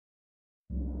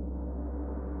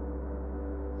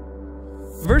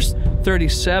Verse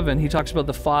 37, he talks about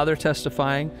the Father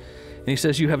testifying, and he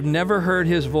says, you have never heard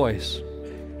his voice.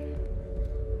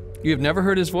 You have never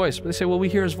heard his voice. But they say, well, we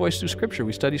hear his voice through Scripture.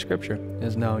 We study Scripture. He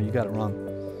says, no, you got it wrong.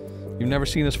 You've never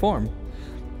seen his form.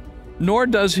 Nor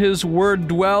does his word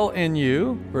dwell in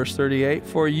you, verse 38,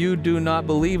 for you do not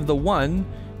believe the one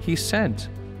he sent.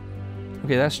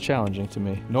 Okay, that's challenging to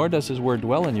me. Nor does his word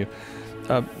dwell in you.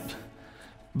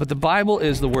 But the Bible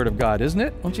is the word of God, isn't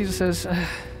it? Well, Jesus says,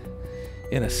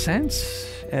 in a sense,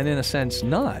 and in a sense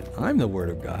not. I'm the word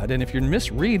of God. And if you're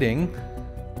misreading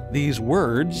these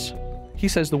words, he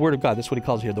says the word of God. That's what he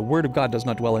calls here. The word of God does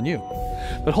not dwell in you.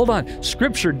 But hold on.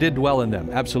 Scripture did dwell in them,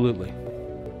 absolutely.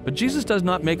 But Jesus does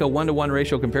not make a one-to-one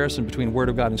ratio comparison between Word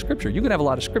of God and Scripture. You can have a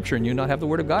lot of Scripture and you not have the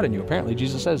Word of God in you. Apparently,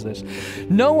 Jesus says this.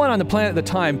 No one on the planet at the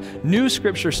time knew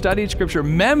Scripture, studied Scripture,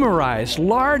 memorized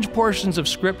large portions of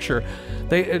Scripture,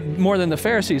 more than the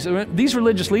Pharisees. These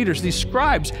religious leaders, these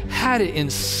scribes, had it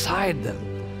inside them.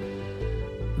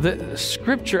 The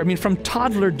Scripture, I mean, from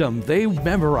toddlerdom, they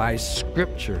memorized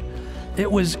Scripture.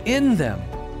 It was in them.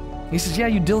 He says, yeah,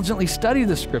 you diligently study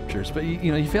the Scriptures, but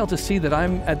you fail to see that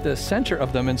I'm at the center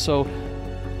of them. And so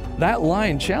that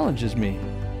line challenges me.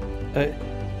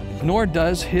 Nor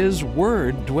does his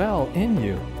word dwell in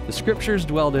you. The Scriptures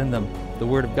dwelled in them. The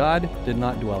Word of God did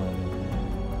not dwell in them.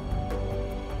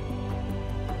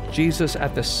 Jesus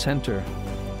at the center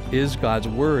is God's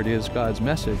Word, is God's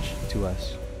message to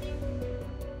us.